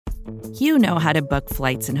You know how to book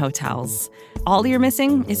flights and hotels. All you're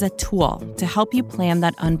missing is a tool to help you plan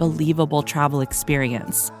that unbelievable travel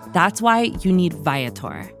experience. That's why you need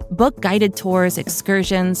Viator. Book guided tours,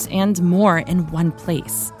 excursions, and more in one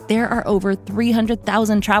place. There are over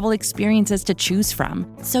 300,000 travel experiences to choose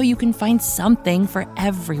from, so you can find something for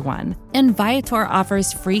everyone. And Viator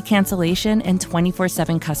offers free cancellation and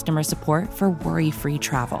 24/7 customer support for worry-free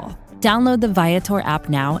travel. Download the Viator app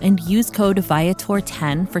now and use code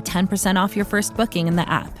Viator10 for 10% off your first booking in the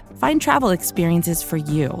app. Find travel experiences for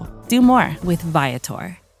you. Do more with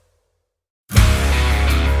Viator.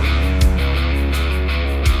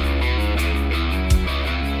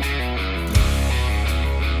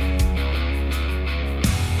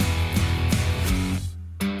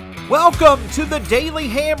 Welcome to the Daily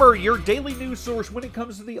Hammer, your daily news source when it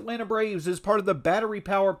comes to the Atlanta Braves as part of the Battery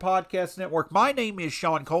Power Podcast Network. My name is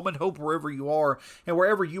Sean Coleman. Hope wherever you are and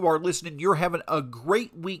wherever you are listening, you're having a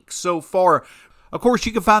great week so far. Of course,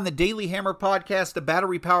 you can find the Daily Hammer Podcast, the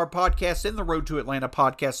Battery Power Podcast, and the Road to Atlanta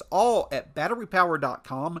Podcast all at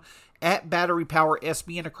batterypower.com, at Battery Power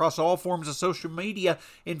SBN across all forms of social media,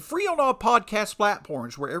 and free on all podcast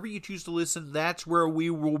platforms. Wherever you choose to listen, that's where we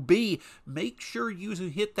will be. Make sure you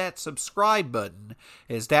hit that subscribe button,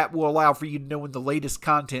 as that will allow for you to know when the latest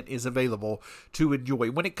content is available to enjoy.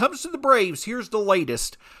 When it comes to the Braves, here's the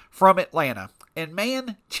latest from Atlanta. And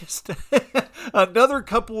man, just another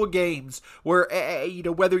couple of games where,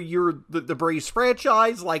 whether you're the Braves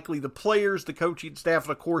franchise, likely the players, the coaching staff,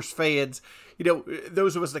 and of course fans,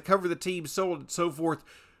 those of us that cover the team, so on and so forth.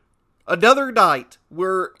 Another night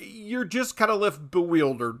where you're just kind of left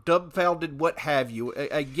bewildered, dumbfounded, what have you.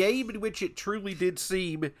 A game in which it truly did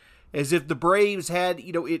seem as if the Braves had,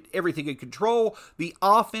 everything in control. The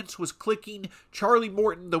offense was clicking. Charlie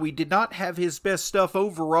Morton, though he did not have his best stuff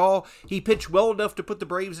overall, he pitched well enough to put the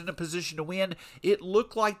Braves in a position to win. It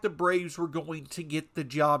looked like the Braves were going to get the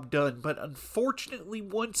job done. But unfortunately,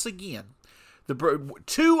 once again,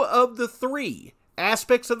 two of the three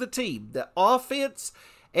aspects of the team, the offense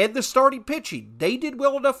and the starting pitching, they did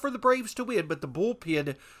well enough for the Braves to win, but the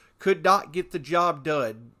bullpen could not get the job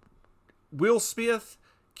done. Will Smith,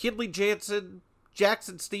 Kenley Jansen,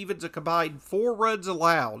 Jackson Stevens, a combined 4 runs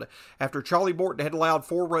allowed after Charlie Morton had allowed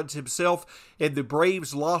 4 runs himself, and the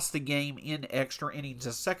Braves lost the game in extra innings.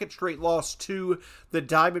 A second straight loss to the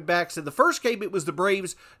Diamondbacks. In the first game, it was the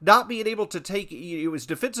Braves not being able to it was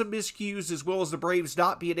defensive miscues as well as the Braves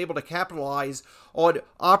not being able to capitalize on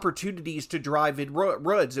opportunities to drive in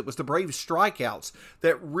runs. It was the Braves strikeouts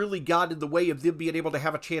that really got in the way of them being able to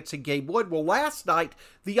have a chance in game 1. Well, last night,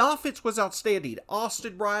 the offense was outstanding.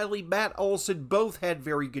 Austin Riley, Matt Olson, both had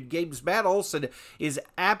very good games. Matt Olson is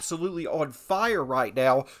absolutely on fire right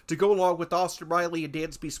now to go along with Austin Riley and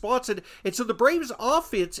Dansby Swanson. And so the Braves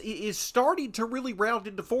offense is starting to really round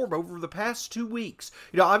into form over the past 2 weeks.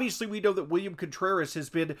 Obviously we know that William Contreras has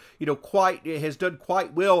been, has done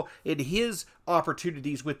quite well in his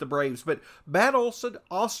opportunities with the Braves. But Matt Olson,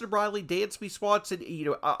 Austin Riley, Dansby Swanson,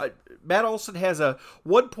 Matt Olson has a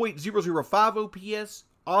 1.005 OPS.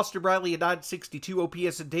 Austin Riley a 962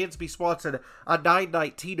 OPS, and Dansby Swanson a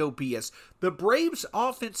 919 OPS. The Braves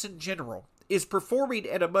offense in general is performing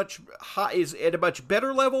at a much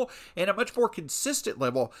better level and a much more consistent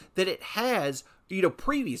level than it has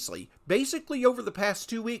previously. Basically over the past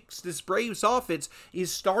 2 weeks, this Braves offense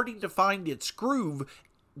is starting to find its groove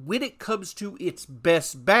when it comes to its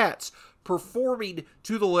best bats performing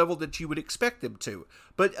to the level that you would expect them to.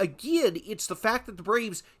 But again, it's the fact that the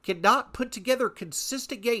Braves cannot put together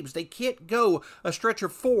consistent games. They can't go a stretch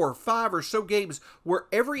of 4, 5 or so games where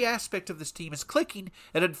every aspect of this team is clicking,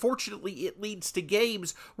 and unfortunately it leads to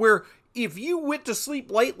games where if you went to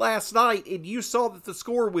sleep late last night and you saw that the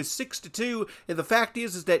score was 6-2, and the fact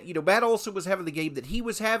is that, Matt Olson was having the game that he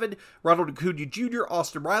was having, Ronald Acuna Jr.,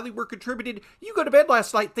 Austin Riley were contributing, you go to bed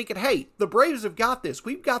last night thinking, hey, the Braves have got this.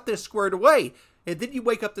 We've got this squared away. And then you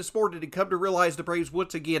wake up this morning and come to realize the Braves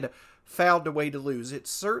once again found a way to lose. It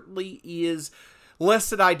certainly is less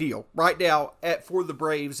than ideal right now for the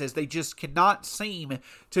Braves, as they just cannot seem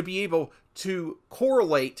to be able to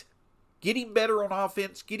correlate getting better on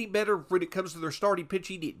offense, getting better when it comes to their starting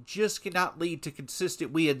pitching. It just cannot lead to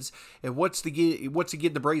consistent wins. And once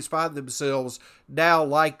again, the Braves find themselves now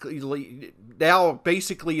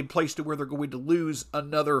basically in place to where they're going to lose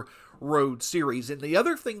another road series. And the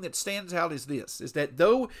other thing that stands out is that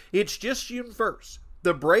though it's just June 1st,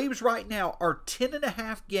 the Braves right now are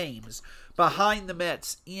 10.5 games behind the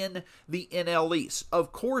Mets in the NL East.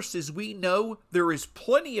 Of course, as we know, there is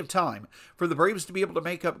plenty of time for the Braves to be able to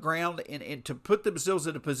make up ground and to put themselves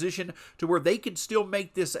in a position to where they can still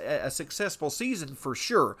make this a successful season for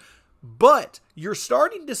sure. But you're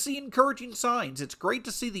starting to see encouraging signs. It's great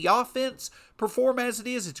to see the offense perform as it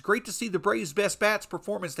is. It's great to see the Braves' best bats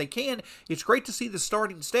perform as they can. It's great to see the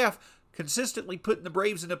starting staff consistently putting the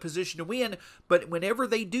Braves in a position to win. But whenever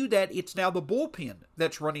they do that, it's now the bullpen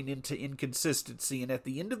that's running into inconsistency. And at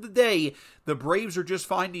the end of the day, the Braves are just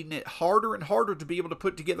finding it harder and harder to be able to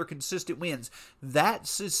put together consistent wins. That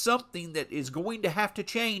is something that is going to have to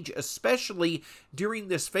change, especially during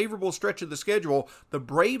this favorable stretch of the schedule. The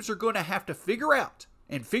Braves are going to have to figure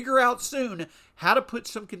out soon how to put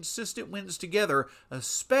some consistent wins together,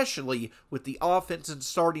 especially with the offense and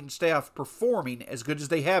starting staff performing as good as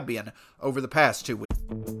they have been over the past 2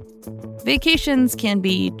 weeks. Vacations can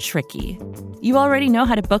be tricky. You already know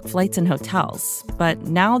how to book flights and hotels, but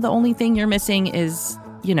now the only thing you're missing is,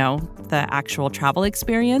 the actual travel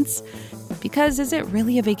experience. Because is it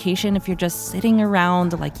really a vacation if you're just sitting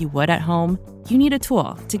around like you would at home? You need a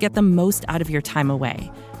tool to get the most out of your time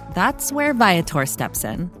away. That's where Viator steps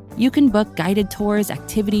in. You can book guided tours,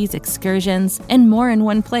 activities, excursions, and more in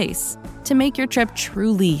one place to make your trip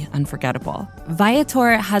truly unforgettable.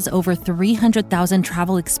 Viator has over 300,000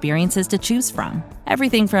 travel experiences to choose from.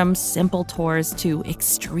 Everything from simple tours to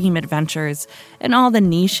extreme adventures and all the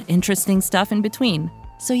niche, interesting stuff in between.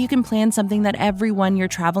 So you can plan something that everyone you're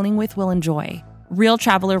traveling with will enjoy. Real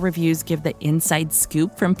traveler reviews give the inside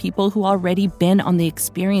scoop from people who already been on the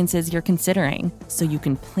experiences you're considering, so you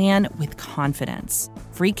can plan with confidence.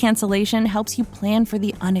 Free cancellation helps you plan for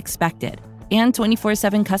the unexpected. And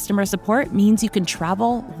 24/7 customer support means you can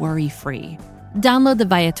travel worry-free. Download the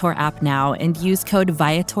Viator app now and use code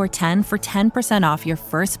Viator10 for 10% off your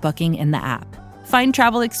first booking in the app. Find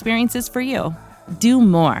travel experiences for you. Do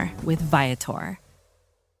more with Viator.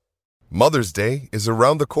 Mother's Day is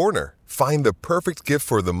around the corner. Find the perfect gift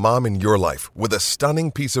for the mom in your life with a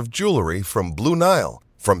stunning piece of jewelry from Blue Nile.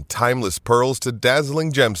 From timeless pearls to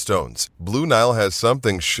dazzling gemstones, Blue Nile has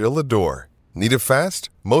something she'll adore. Need it fast?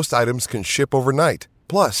 Most items can ship overnight.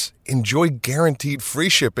 Plus, enjoy guaranteed free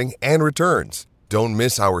shipping and returns. Don't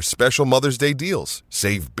miss our special Mother's Day deals.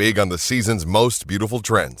 Save big on the season's most beautiful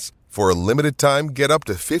trends. For a limited time, get up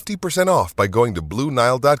to 50% off by going to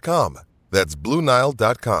BlueNile.com. That's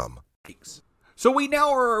BlueNile.com. So we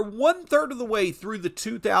now are 1/3 of the way through the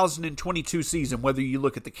 2022 season. Whether you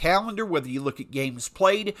look at the calendar, whether you look at games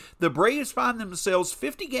played, the Braves find themselves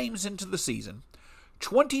 50 games into the season,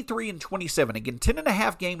 23-27. Again,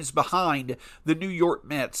 10.5 games behind the New York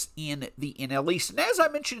Mets in the NL East. And as I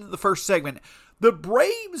mentioned in the first segment, the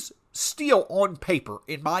Braves still, on paper,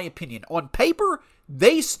 in my opinion, on paper,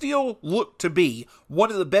 they still look to be one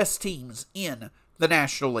of the best teams in the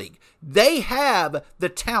National League. They have the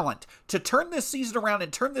talent to turn this season around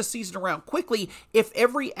and turn this season around quickly if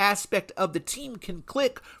every aspect of the team can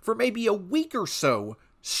click for maybe a week or so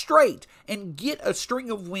straight and get a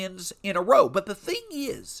string of wins in a row. But the thing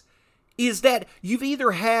is that you've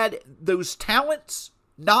either had those talents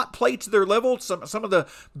not play to their level, some of the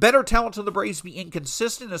better talents of the Braves be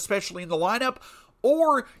inconsistent, especially in the lineup,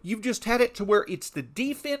 or you've just had it to where it's the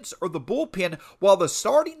defense or the bullpen, while the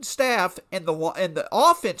starting staff and the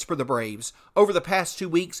offense for the Braves over the past 2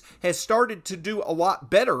 weeks has started to do a lot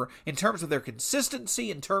better in terms of their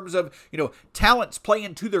consistency, in terms of, talents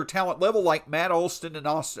playing to their talent level, like Matt Olson and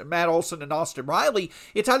Austin Riley.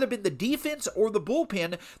 It's either been the defense or the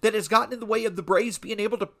bullpen that has gotten in the way of the Braves being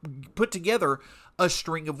able to put together a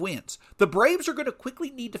string of wins. The Braves are going to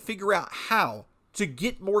quickly need to figure out how to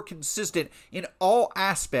get more consistent in all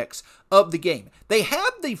aspects of the game. They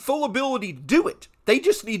have the full ability to do it. They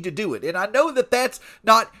just need to do it. And I know that that's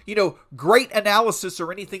not, great analysis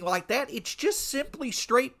or anything like that. It's just simply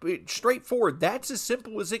straightforward. That's as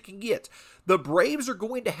simple as it can get. The Braves are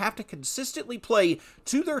going to have to consistently play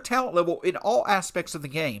to their talent level in all aspects of the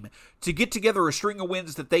game to get together a string of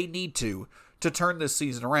wins that they need to turn this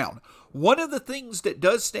season around. One of the things that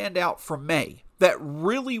does stand out from May that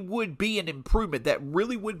really would be an improvement, that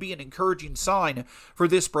really would be an encouraging sign for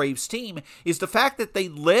this Braves team, is the fact that they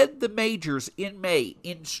led the majors in May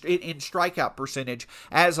in strikeout percentage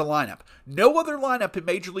as a lineup. No other lineup in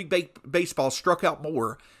Major League Baseball struck out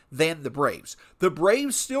more than the Braves. The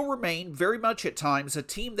Braves still remain very much at times a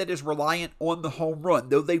team that is reliant on the home run,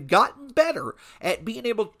 though they've gotten better at being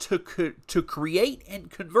able to create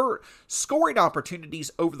and convert scoring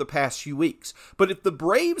opportunities over the past few weeks. But if the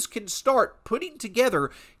Braves can start putting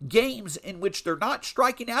together games in which they're not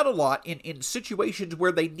striking out a lot in situations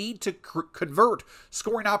where they need to convert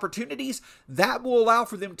scoring opportunities, that will allow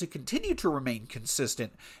for them to continue to remain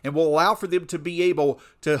consistent and will allow for them to be able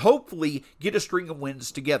to hopefully get a string of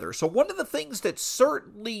wins together. So one of the things that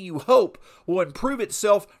certainly you hope will improve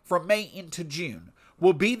itself from May into June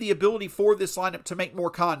will be the ability for this lineup to make more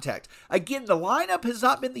contact. Again, the lineup has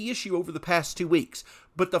not been the issue over the past 2 weeks,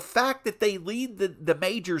 but the fact that they lead the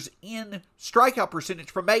majors in strikeout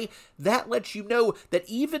percentage from May, that lets you know that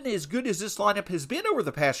even as good as this lineup has been over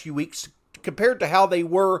the past few weeks, compared to how they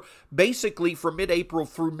were basically from mid-April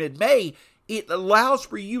through mid-May, it allows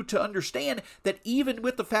for you to understand that even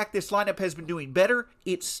with the fact this lineup has been doing better,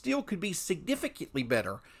 it still could be significantly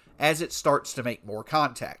better as it starts to make more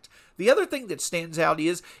contact. The other thing that stands out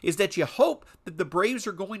is that you hope that the Braves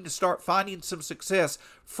are going to start finding some success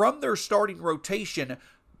from their starting rotation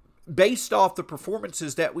based off the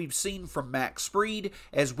performances that we've seen from Max Fried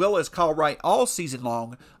as well as Kyle Wright all season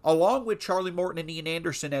long, along with Charlie Morton and Ian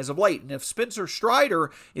Anderson as of late. And if Spencer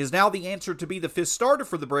Strider is now the answer to be the fifth starter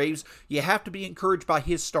for the Braves, you have to be encouraged by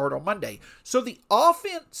his start on Monday. So the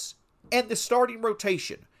offense and the starting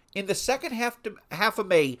rotation in the second half of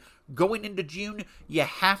May going into June, you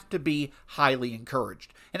have to be highly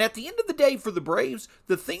encouraged. And at the end of the day for the Braves,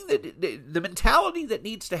 the mentality that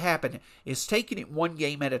needs to happen is taking it one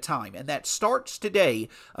game at a time. And that starts today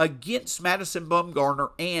against Madison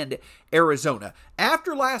Bumgarner and Arizona.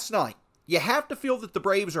 After last night, you have to feel that the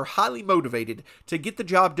Braves are highly motivated to get the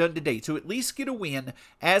job done today, to at least get a win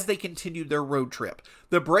as they continue their road trip.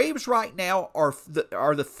 The Braves right now are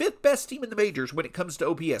the fifth best team in the majors when it comes to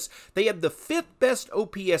OPS. They have the fifth best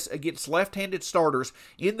OPS against left-handed starters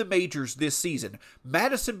in the majors this season.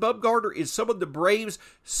 Madison Bumgarner is someone the Braves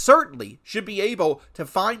certainly should be able to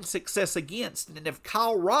find success against. And if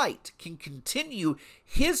Kyle Wright can continue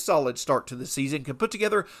his solid start to the season, can put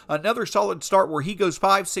together another solid start where he goes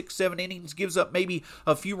 5, 6, 7 innings, gives up maybe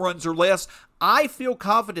a few runs or less, I feel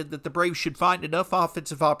confident that the Braves should find enough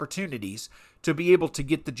offensive opportunities to be able to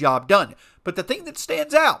get the job done. But the thing that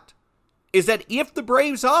stands out is that if the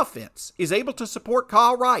Braves offense is able to support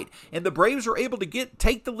Kyle Wright and the Braves are able to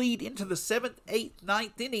take the lead into the 7th, 8th,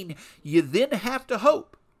 9th inning, you then have to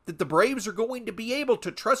hope that the Braves are going to be able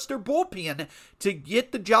to trust their bullpen to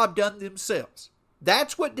get the job done themselves.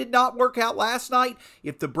 That's what did not work out last night.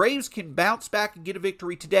 If the Braves can bounce back and get a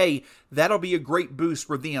victory today, that'll be a great boost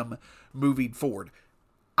for them moving forward.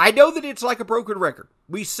 I know that it's like a broken record.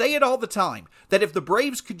 We say it all the time, that if the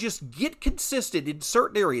Braves could just get consistent in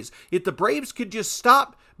certain areas, if the Braves could just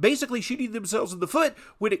stop basically shooting themselves in the foot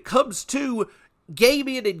when it comes to game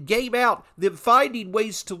in and game out, them finding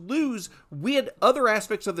ways to lose when other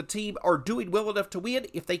aspects of the team are doing well enough to win,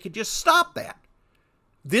 if they could just stop that,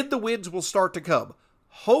 then the wins will start to come.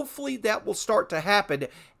 Hopefully that will start to happen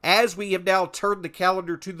as we have now turned the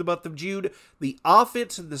calendar to the month of June. The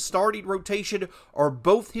offense and the starting rotation are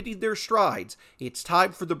both hitting their strides. It's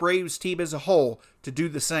time for the Braves team as a whole to do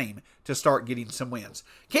the same, to start getting some wins.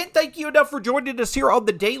 Can't thank you enough for joining us here on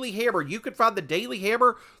the Daily Hammer. You can find the Daily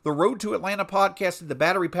Hammer, the Road to Atlanta podcast, and the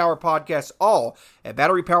Battery Power podcast all at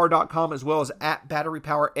batterypower.com as well as at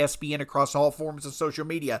BatteryPowerSBN across all forms of social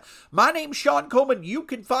media. My name's Sean Coleman. You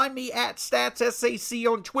can find me at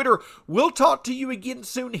StatsSAC on Twitter. We'll talk to you again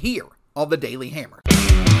soon here on the Daily Hammer.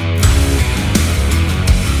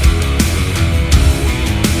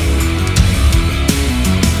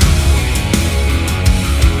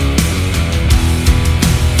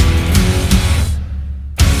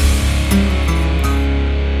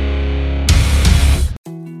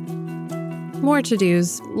 More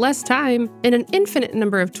to-dos, less time, and an infinite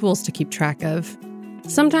number of tools to keep track of.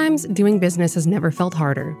 Sometimes doing business has never felt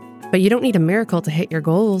harder, but you don't need a miracle to hit your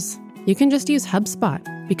goals. You can just use HubSpot,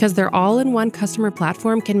 because their all-in-one customer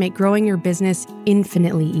platform can make growing your business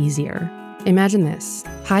infinitely easier. Imagine this: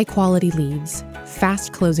 high-quality leads,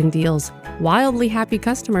 fast closing deals, wildly happy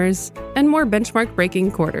customers, and more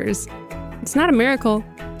benchmark-breaking quarters. It's not a miracle,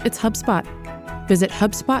 it's HubSpot. Visit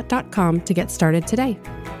HubSpot.com to get started today.